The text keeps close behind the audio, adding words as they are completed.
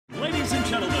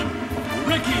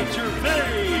Ricky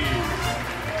Gervais.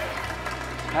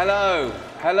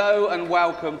 Hello and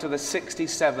welcome to the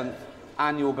 67th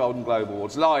Annual Golden Globe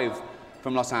Awards, live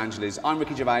from Los Angeles. I'm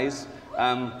Ricky Gervais.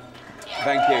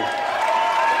 Thank you.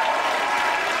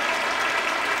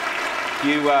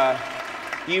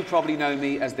 You probably know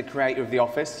me as the creator of The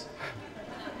Office.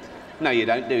 No, you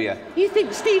don't, do you? You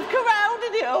think Steve Carell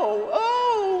did it all?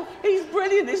 Oh, he's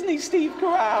brilliant, isn't he, Steve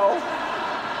Carell?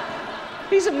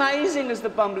 He's amazing as the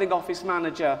bumbling office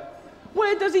manager.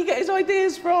 Where does he get his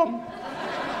ideas from?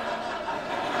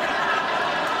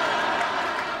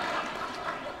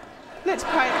 Let's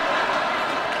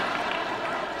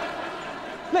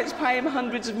pay him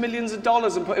hundreds of millions of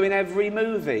dollars and put him in every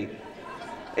movie.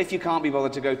 If you can't be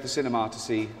bothered to go to the cinema to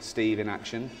see Steve in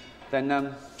action,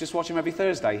 then just watch him every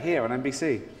Thursday here on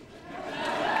NBC.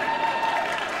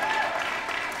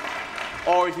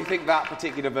 Or if you think that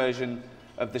particular version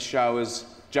of the show has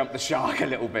jumped the shark a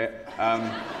little bit,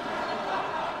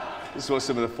 this is what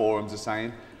some of the forums are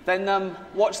saying, then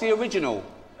watch the original,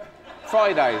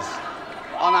 Fridays,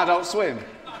 on Adult Swim.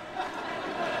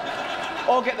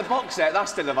 Or get the box set,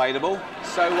 that's still available.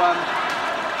 So,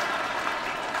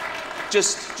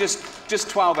 just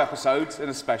 12 episodes in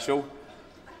a special.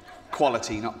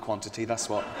 Quality, not quantity, that's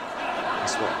what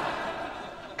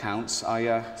counts.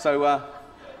 So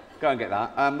go and get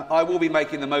that. I will be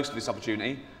making the most of this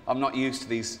opportunity. I'm not used to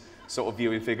these sort of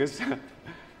viewing figures.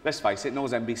 Let's face it, nor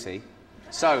is NBC.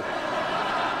 So,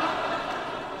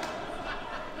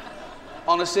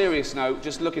 on a serious note,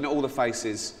 just looking at all the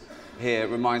faces here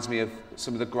reminds me of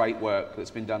some of the great work that's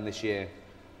been done this year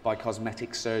by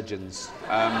cosmetic surgeons.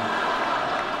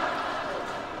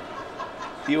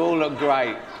 You all look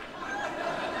great.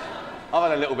 I've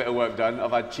had a little bit of work done. I've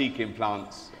had cheek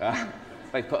implants.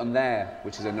 They put them there,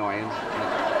 which is annoying.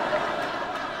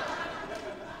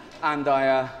 And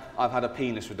I've had a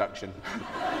penis reduction.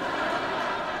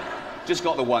 Just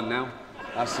got the one now.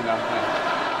 That's enough.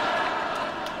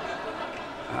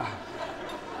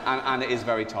 And it is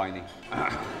very tiny.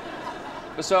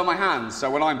 But so are my hands,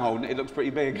 so when I'm holding it, it looks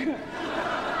pretty big.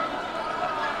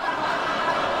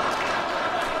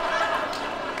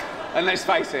 And let's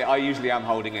face it, I usually am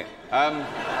holding it.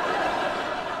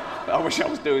 I wish I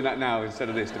was doing that now instead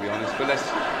of this, to be honest. But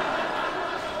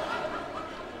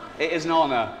it is an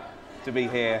honour to be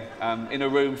here in a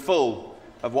room full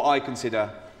of what I consider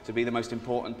to be the most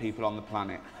important people on the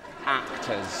planet.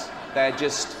 Actors. They're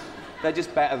just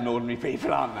better than ordinary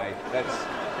people, aren't they?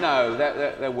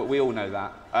 We all know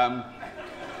that.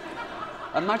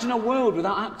 Imagine a world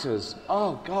without actors.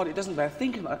 Oh, God, it doesn't bear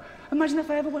thinking about it. Imagine if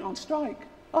they ever went on strike.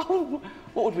 Oh,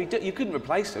 what would we do? You couldn't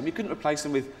replace them. You couldn't replace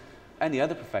them with any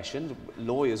other profession,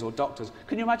 lawyers or doctors.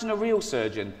 Can you imagine a real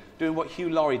surgeon doing what Hugh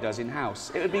Laurie does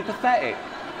in-house? It would be pathetic.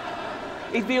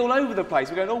 He'd be all over the place.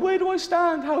 We're going, oh, where do I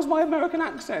stand? How's my American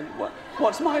accent?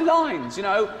 What's my lines? You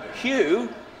know, Hugh,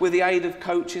 with the aid of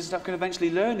coaches and stuff, can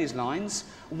eventually learn his lines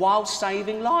while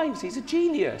saving lives. He's a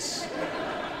genius.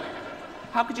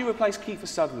 How could you replace Kiefer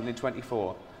Sutherland in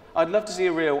 24? I'd love to see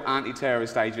a real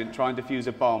anti-terrorist agent try and defuse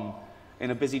a bomb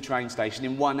in a busy train station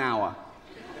in 1 hour.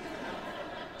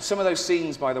 Some of those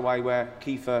scenes, by the way, where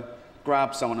Kiefer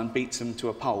grabs someone and beats them to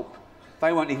a pulp,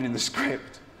 they weren't even in the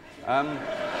script.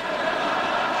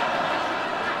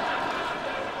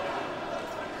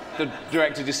 The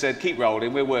director just said, keep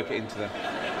rolling, we'll work it into the...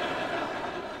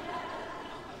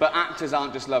 But actors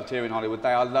aren't just loved here in Hollywood,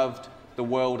 they are loved the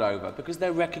world over because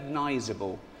they're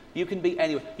recognisable. You can be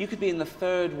anywhere. You could be in the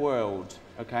third world,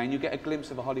 okay, and you get a glimpse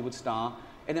of a Hollywood star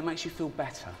and it makes you feel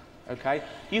better, okay?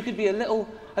 You could be a little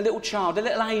child, a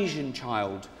little Asian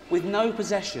child with no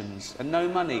possessions and no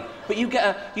money, but you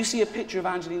see a picture of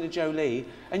Angelina Jolie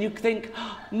and you think,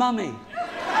 oh, Mummy.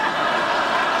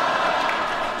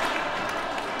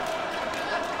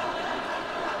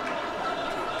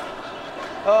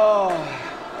 Oh,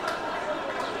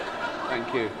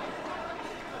 thank you.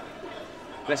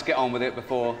 Let's get on with it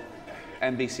before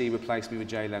NBC replace me with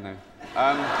Jay Leno.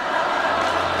 Thank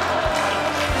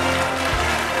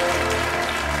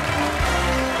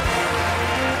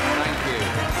you.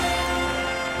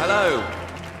 Hello.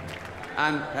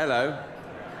 And hello.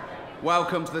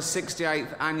 Welcome to the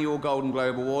 68th Annual Golden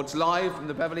Globe Awards, live from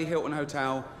the Beverly Hilton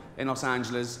Hotel in Los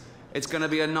Angeles. It's going to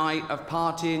be a night of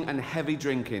partying and heavy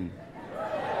drinking.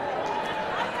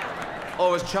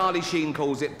 Or as Charlie Sheen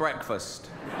calls it, breakfast.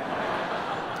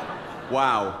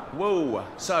 Wow. Whoa.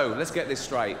 So, let's get this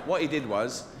straight. What he did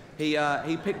was, he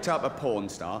picked up a porn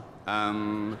star,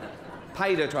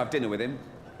 paid her to have dinner with him,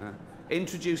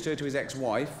 introduced her to his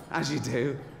ex-wife, as you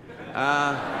do,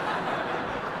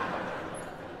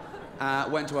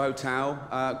 went to a hotel,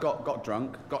 got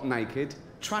drunk, got naked,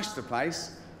 trashed the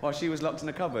place while she was locked in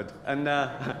a cupboard. And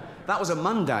that was a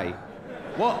Monday.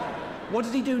 What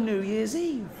did he do New Year's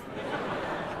Eve?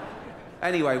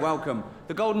 Anyway, welcome.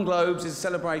 The Golden Globes is a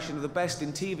celebration of the best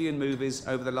in TV and movies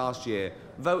over the last year,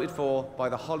 voted for by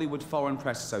the Hollywood Foreign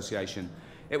Press Association.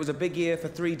 It was a big year for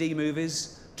 3D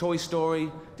movies, Toy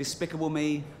Story, Despicable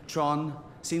Me, Tron.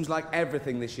 Seems like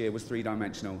everything this year was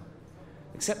three-dimensional,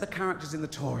 except the characters in The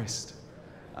Tourist.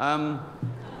 I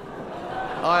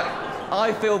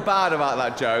feel bad about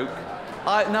that joke.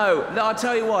 No, I'll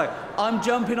tell you why. I'm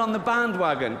jumping on the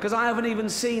bandwagon, because I haven't even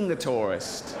seen The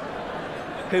Tourist.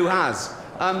 Who has?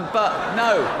 But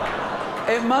no,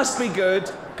 it must be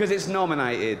good, because it's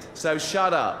nominated. So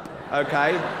shut up,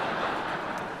 okay?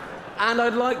 And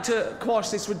I'd like to quash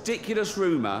this ridiculous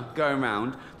rumour going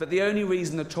around that the only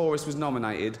reason The Tourist was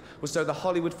nominated was so the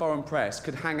Hollywood Foreign Press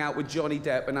could hang out with Johnny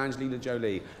Depp and Angelina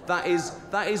Jolie. That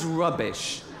is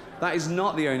rubbish. That is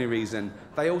not the only reason.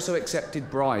 They also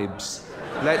accepted bribes.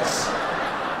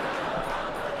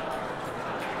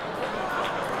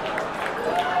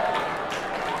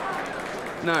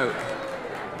 No.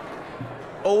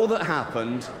 All that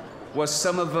happened was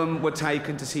some of them were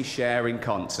taken to see Cher in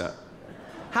concert.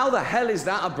 How the hell is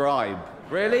that a bribe?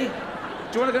 Really? Do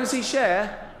you want to go and see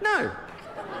Cher? No.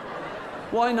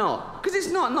 Why not? Because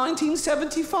it's not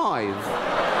 1975.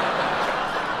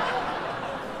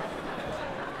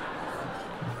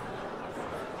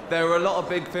 There were a lot of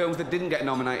big films that didn't get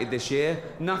nominated this year.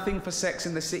 Nothing for Sex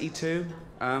and the City 2.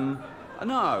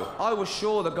 No, I was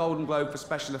sure the Golden Globe for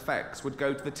special effects would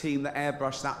go to the team that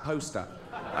airbrushed that poster.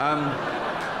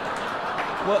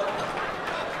 Well,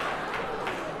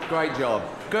 great job.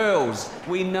 Girls,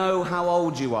 we know how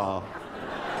old you are.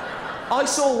 I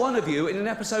saw one of you in an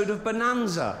episode of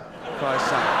Bonanza, for Christ's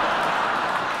sake.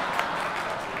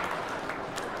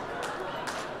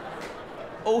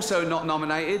 Also not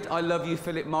nominated, I Love You,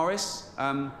 Philip Morris,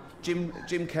 Jim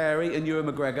Carrey and Ewan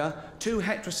McGregor, two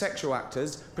heterosexual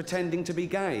actors pretending to be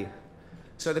gay.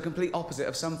 So the complete opposite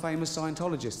of some famous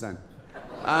Scientologists, then.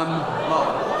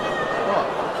 What?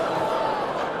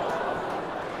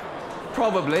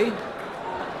 Probably.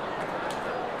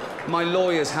 My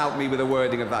lawyers helped me with the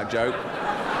wording of that joke.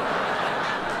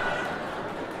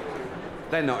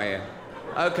 They're not here.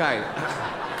 Okay.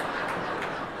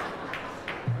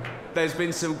 There's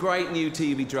been some great new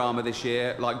TV drama this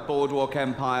year, like Boardwalk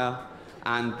Empire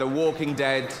and The Walking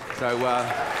Dead, so,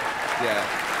 yeah.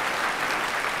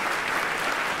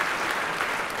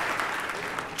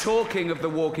 Talking of The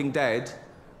Walking Dead,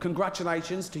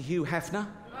 congratulations to Hugh Hefner,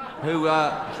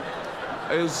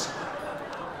 who's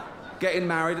getting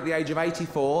married at the age of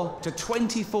 84 to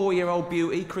 24-year-old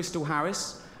beauty Crystal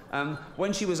Harris.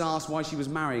 When she was asked why she was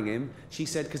marrying him, she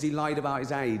said because he lied about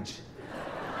his age.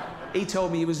 He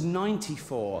told me he was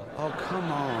 94. Oh,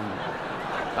 come on.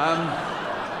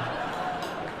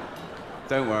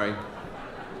 Don't worry.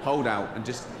 Hold out and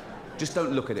just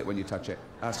don't look at it when you touch it.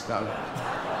 That's that.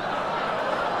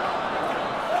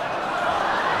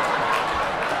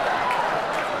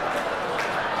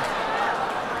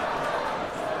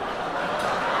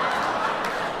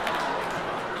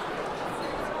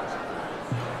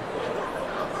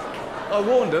 I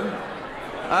warned him.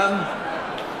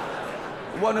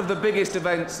 One of the biggest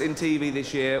events in TV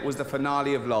this year was the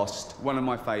finale of Lost, one of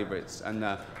my favourites, and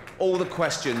all the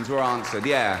questions were answered,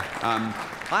 yeah.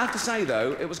 I have to say,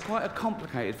 though, it was quite a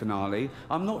complicated finale.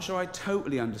 I'm not sure I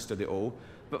totally understood it all,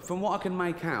 but from what I can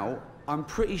make out, I'm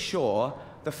pretty sure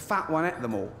the fat one ate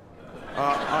them all.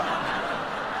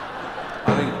 I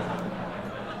think...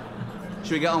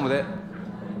 Should we get on with it?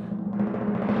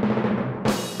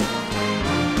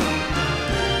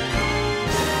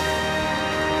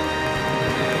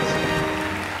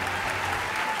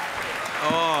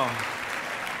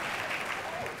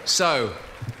 So,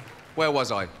 where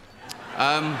was I?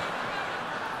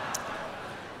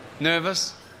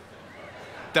 Nervous?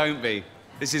 Don't be.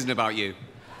 This isn't about you.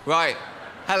 Right.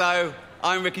 Hello,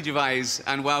 I'm Ricky Gervais,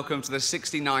 and welcome to the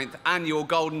 69th Annual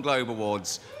Golden Globe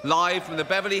Awards, live from the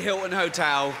Beverly Hilton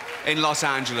Hotel in Los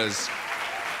Angeles.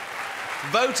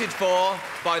 Voted for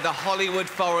by the Hollywood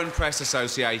Foreign Press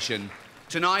Association.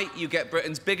 Tonight, you get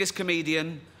Britain's biggest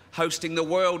comedian hosting the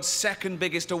world's second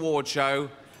biggest award show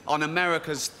on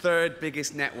America's third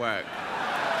biggest network.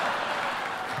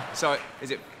 So,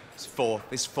 it's fourth.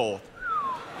 It's fourth.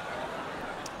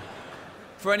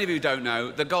 For any of you who don't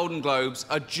know, the Golden Globes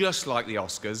are just like the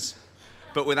Oscars,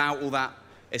 but without all that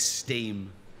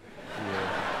esteem.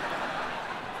 Yeah.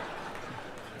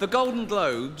 The Golden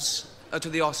Globes are to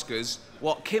the Oscars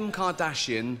what Kim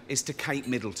Kardashian is to Kate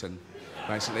Middleton,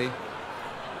 basically.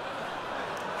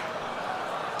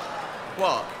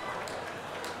 What?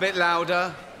 Bit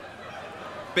louder,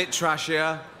 bit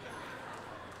trashier,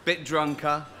 bit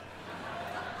drunker,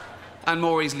 and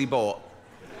more easily bought.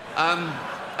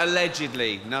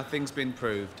 Allegedly, nothing's been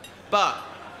proved. But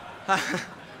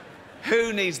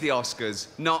who needs the Oscars?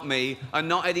 Not me, and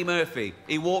not Eddie Murphy.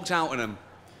 He walked out on them.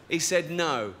 He said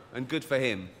no, and good for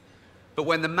him. But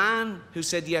when the man who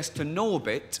said yes to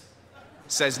Norbit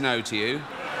says no to you,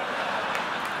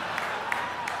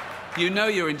 you know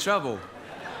you're in trouble.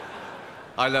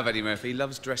 I love Eddie Murphy. He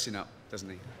loves dressing up, doesn't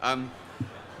he?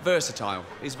 Versatile.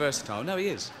 He's versatile. No, he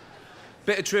is.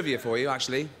 Bit of trivia for you,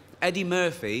 actually. Eddie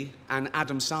Murphy and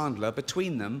Adam Sandler,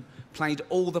 between them, played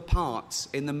all the parts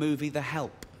in the movie The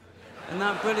Help. Isn't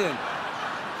that brilliant?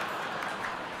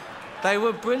 They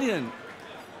were brilliant.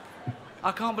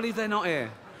 I can't believe they're not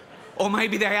here. Or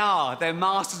maybe they are. They're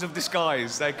masters of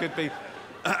disguise. They could be.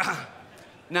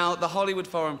 Now, the Hollywood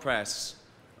Foreign Press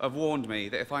have warned me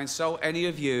that if I insult any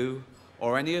of you,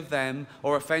 or any of them,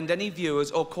 or offend any viewers,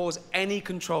 or cause any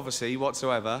controversy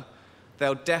whatsoever,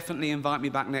 they'll definitely invite me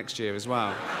back next year as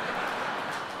well.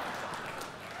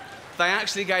 They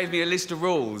actually gave me a list of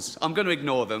rules. I'm going to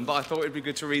ignore them, but I thought it'd be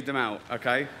good to read them out,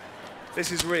 OK?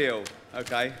 This is real,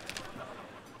 OK?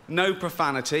 No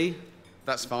profanity.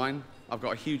 That's fine. I've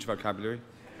got a huge vocabulary.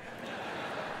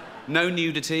 No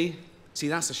nudity. See,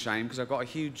 that's a shame, because I've got a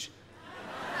huge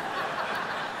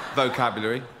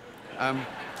vocabulary.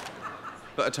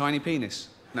 But a tiny penis.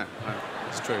 No,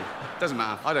 it's true. Doesn't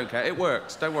matter. I don't care. It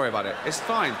works. Don't worry about it. It's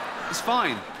fine. It's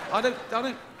fine. I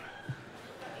don't...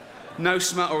 No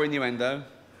smut or innuendo.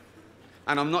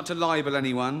 And I'm not to libel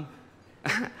anyone.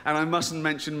 And I mustn't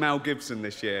mention Mel Gibson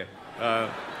this year.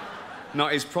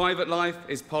 Not his private life,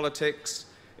 his politics,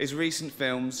 his recent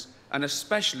films, and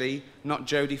especially not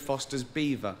Jodie Foster's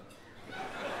beaver.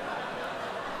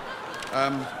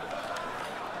 I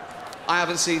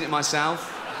haven't seen it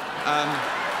myself.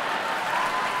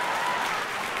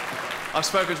 I've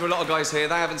spoken to a lot of guys here,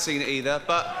 they haven't seen it either,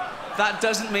 but that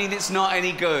doesn't mean it's not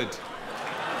any good.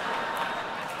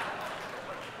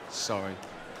 Sorry.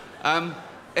 I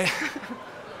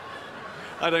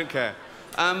don't care.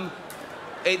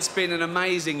 It's been an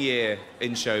amazing year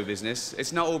in show business.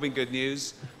 It's not all been good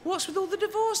news. What's with all the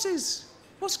divorces?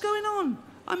 What's going on?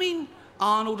 I mean,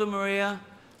 Arnold and Maria,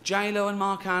 J-Lo and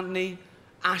Mark Anthony,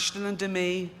 Ashton and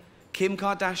Demi, Kim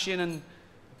Kardashian and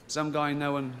some guy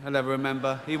no one will ever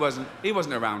remember. He wasn't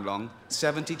around long.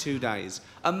 72 days.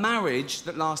 A marriage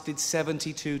that lasted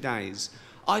 72 days.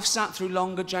 I've sat through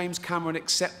longer James Cameron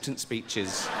acceptance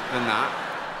speeches than that.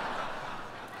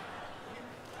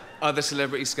 Other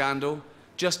celebrity scandal.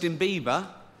 Justin Bieber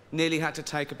nearly had to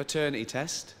take a paternity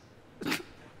test.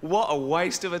 What a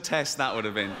waste of a test that would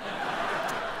have been.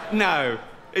 No,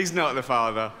 he's not the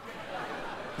father.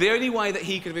 The only way that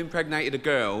he could have impregnated a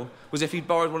girl was if he'd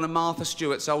borrowed one of Martha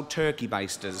Stewart's old turkey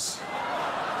basters.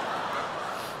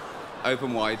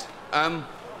 Open wide.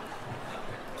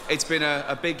 It's been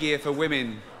a big year for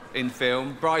women in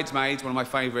film. Bridesmaids, one of my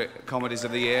favourite comedies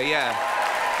of the year, yeah.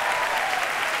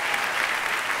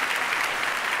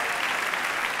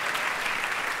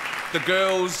 The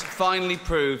girls finally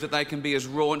proved that they can be as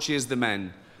raunchy as the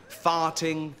men.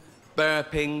 Farting,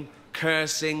 burping,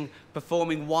 cursing,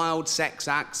 performing wild sex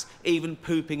acts, even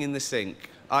pooping in the sink.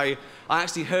 I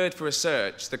actually heard for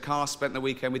research the cast spent the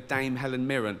weekend with Dame Helen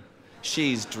Mirren.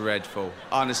 She's dreadful.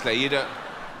 Honestly, you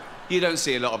don't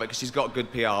see a lot of it because she's got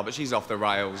good PR, but she's off the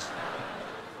rails.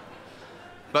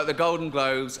 But the Golden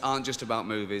Globes aren't just about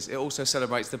movies. It also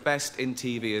celebrates the best in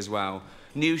TV as well.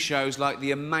 New shows like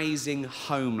the amazing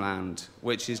Homeland,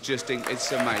 which is just,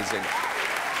 it's amazing.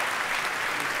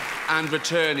 And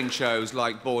returning shows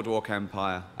like Boardwalk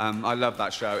Empire. I love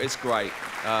that show. It's great.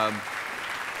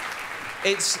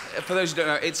 It's, for those who don't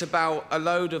know, it's about a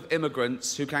load of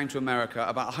immigrants who came to America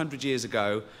about 100 years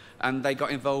ago, and they got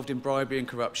involved in bribery and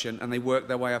corruption, and they worked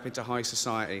their way up into high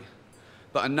society.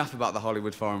 But enough about the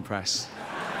Hollywood Foreign Press.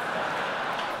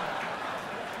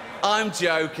 I'm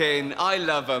joking. I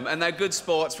love them, and they're good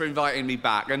sports for inviting me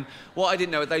back. And what I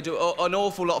didn't know, they do an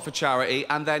awful lot for charity,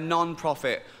 and they're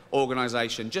non-profit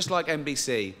organisation, just like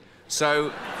NBC.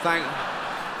 So,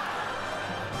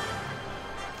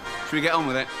 Should we get on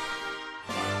with it?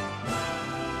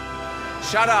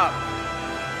 Shut up!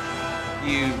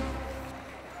 You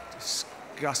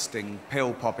disgusting,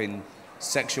 pill-popping,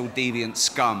 sexual deviant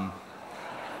scum.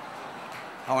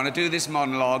 I want to do this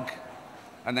monologue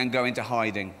and then go into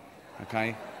hiding,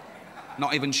 OK?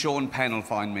 Not even Sean Penn will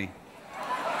find me.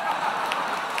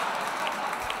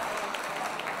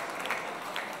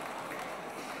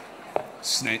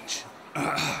 Snitch.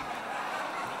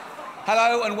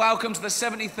 Hello and welcome to the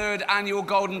 73rd Annual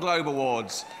Golden Globe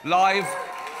Awards. Live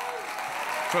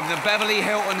from the Beverly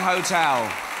Hilton Hotel,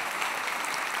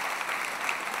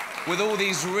 with all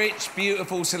these rich,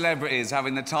 beautiful celebrities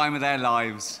having the time of their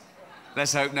lives.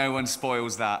 Let's hope no one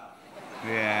spoils that.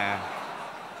 Yeah.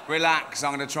 Relax,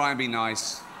 I'm going to try and be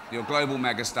nice. You're global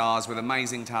megastars with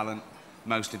amazing talent,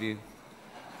 most of you.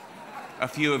 A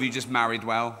few of you just married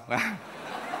well.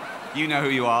 You know who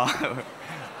you are.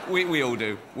 We all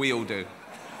do. We all do.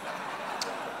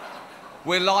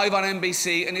 We're live on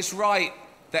NBC, and it's right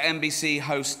that NBC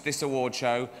hosts this award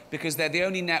show because they're the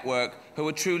only network who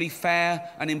are truly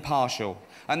fair and impartial.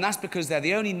 And that's because they're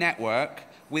the only network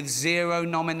with 0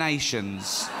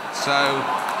 nominations. So,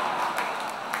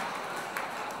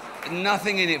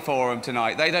 nothing in it for them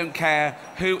tonight. They don't care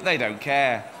who... They don't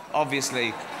care,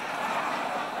 obviously.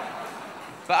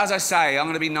 But as I say, I'm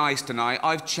going to be nice tonight.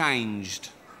 I've changed.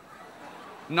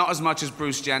 Not as much as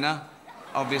Bruce Jenner,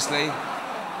 obviously.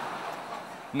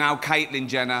 Now Caitlyn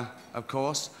Jenner, of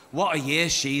course. What a year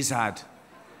she's had.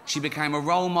 She became a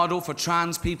role model for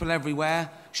trans people everywhere,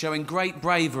 showing great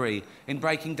bravery in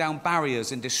breaking down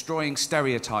barriers and destroying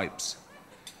stereotypes.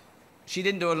 She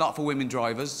didn't do a lot for women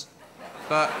drivers,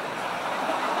 but...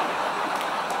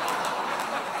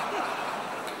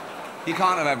 You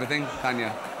can't have everything, can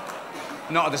you?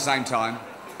 Not at the same time.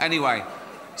 Anyway,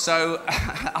 so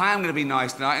I am going to be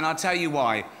nice tonight, and I'll tell you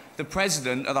why. The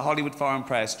president of the Hollywood Foreign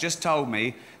Press just told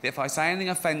me that if I say anything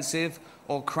offensive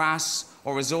or crass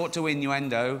or resort to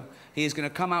innuendo, he is going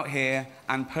to come out here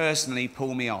and personally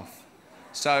pull me off.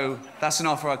 So that's an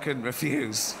offer I couldn't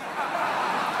refuse.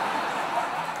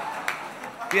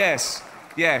 Yes,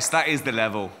 that is the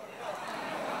level.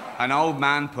 An old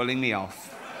man pulling me off.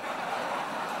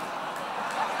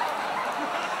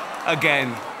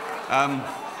 Again.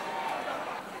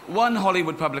 One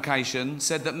Hollywood publication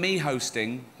said that me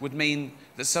hosting would mean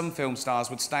that some film stars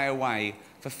would stay away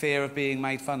for fear of being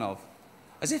made fun of.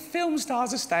 As if film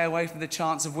stars would stay away from the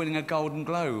chance of winning a Golden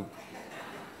Globe,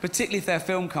 particularly if their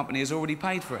film company has already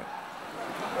paid for it.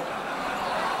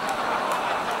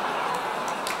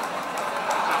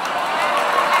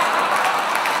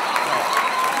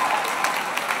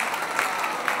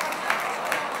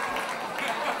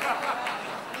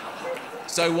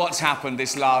 So what's happened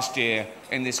this last year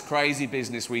in this crazy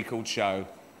business we called show?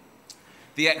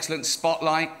 The excellent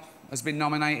Spotlight has been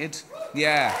nominated.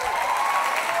 Yeah.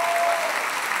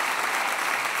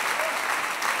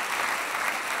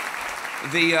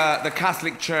 The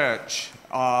Catholic Church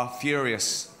are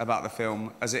furious about the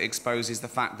film as it exposes the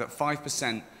fact that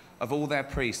 5% of all their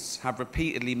priests have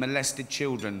repeatedly molested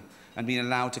children and been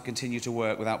allowed to continue to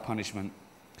work without punishment.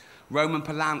 Roman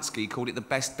Polanski called it the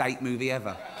best date movie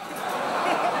ever.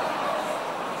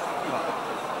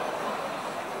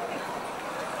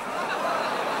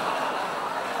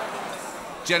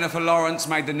 Jennifer Lawrence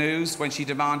made the news when she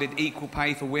demanded equal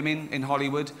pay for women in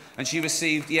Hollywood, and she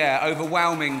received,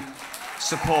 overwhelming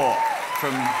support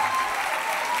from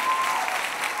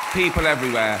people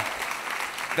everywhere.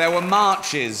 There were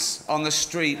marches on the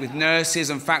street with nurses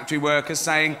and factory workers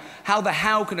saying, how the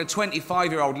hell can a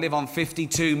 25-year-old live on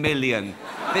 52 million?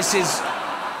 This is...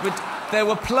 There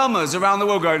were plumbers around the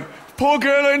world going, poor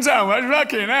girl in town, what's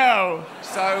lucky now?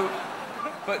 So,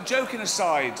 but joking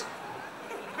aside,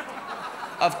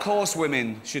 of course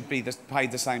women should be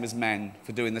paid the same as men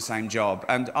for doing the same job.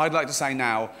 And I'd like to say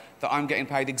now that I'm getting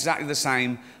paid exactly the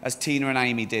same as Tina and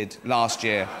Amy did last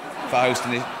year for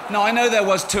hosting this. No, I know there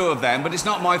was 2 of them, but it's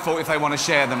not my fault if they want to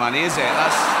share the money, is it?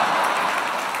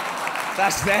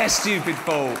 That's their stupid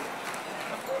fault.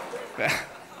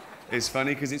 It's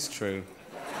funny because it's true.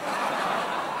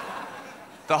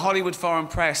 The Hollywood Foreign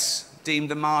Press deemed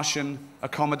The Martian a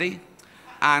comedy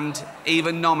and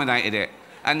even nominated it.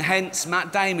 And hence,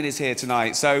 Matt Damon is here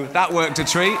tonight, so that worked a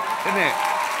treat, didn't it?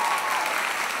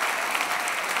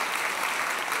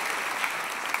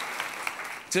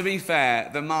 To be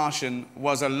fair, The Martian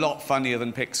was a lot funnier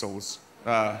than Pixels.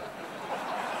 But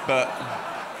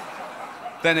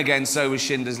then again, so was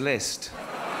Schindler's List.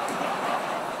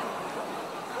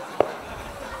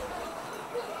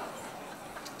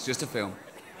 It's just a film.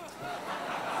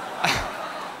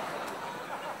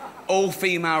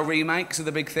 All-female remakes are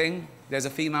the big thing. There's a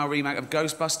female remake of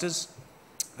Ghostbusters.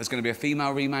 There's going to be a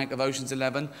female remake of Ocean's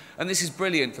 11. And this is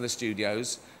brilliant for the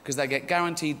studios because they get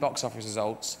guaranteed box office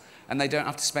results and they don't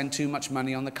have to spend too much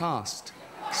money on the cast.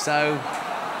 So...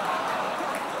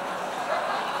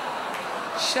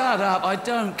 Shut up, I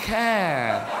don't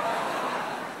care.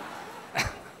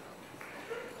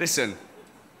 Listen,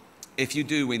 if you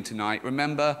do win tonight,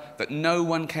 remember that no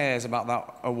one cares about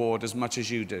that award as much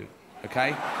as you do,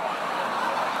 okay?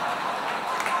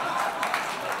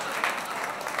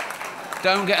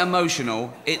 Don't get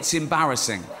emotional, it's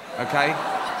embarrassing, okay?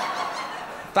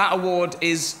 That award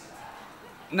is,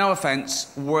 no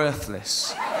offence,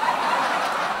 worthless.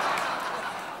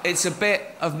 It's a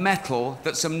bit of metal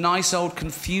that some nice old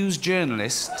confused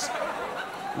journalists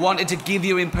wanted to give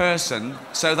you in person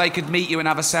so they could meet you and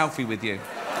have a selfie with you.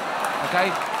 Okay?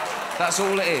 That's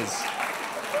all it is.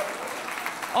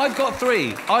 I've got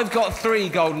three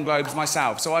Golden Globes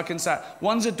myself, so I can say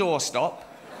one's a doorstop,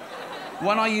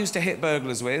 one I used to hit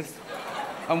burglars with,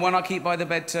 and one I keep by the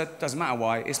bed to... Doesn't matter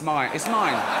why. It's mine. It's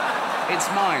mine. It's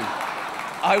mine.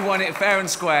 I won it fair and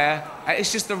square.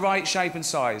 It's just the right shape and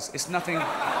size. It's nothing...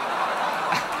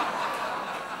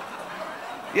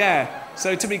 Yeah,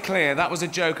 so to be clear, that was a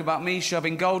joke about me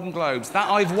shoving Golden Globes that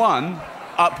I've won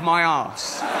up my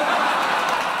arse.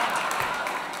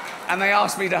 And they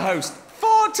asked me to host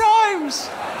 4 times!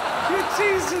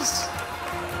 Jesus.